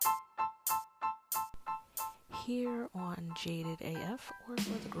here on Jaded AF, or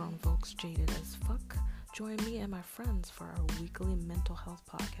for the grown folks, Jaded as Fuck. Join me and my friends for our weekly mental health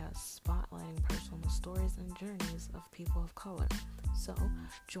podcast spotlighting personal stories and journeys of people of color. So,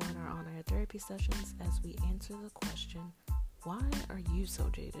 join our on-air therapy sessions as we answer the question, why are you so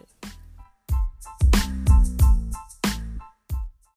jaded?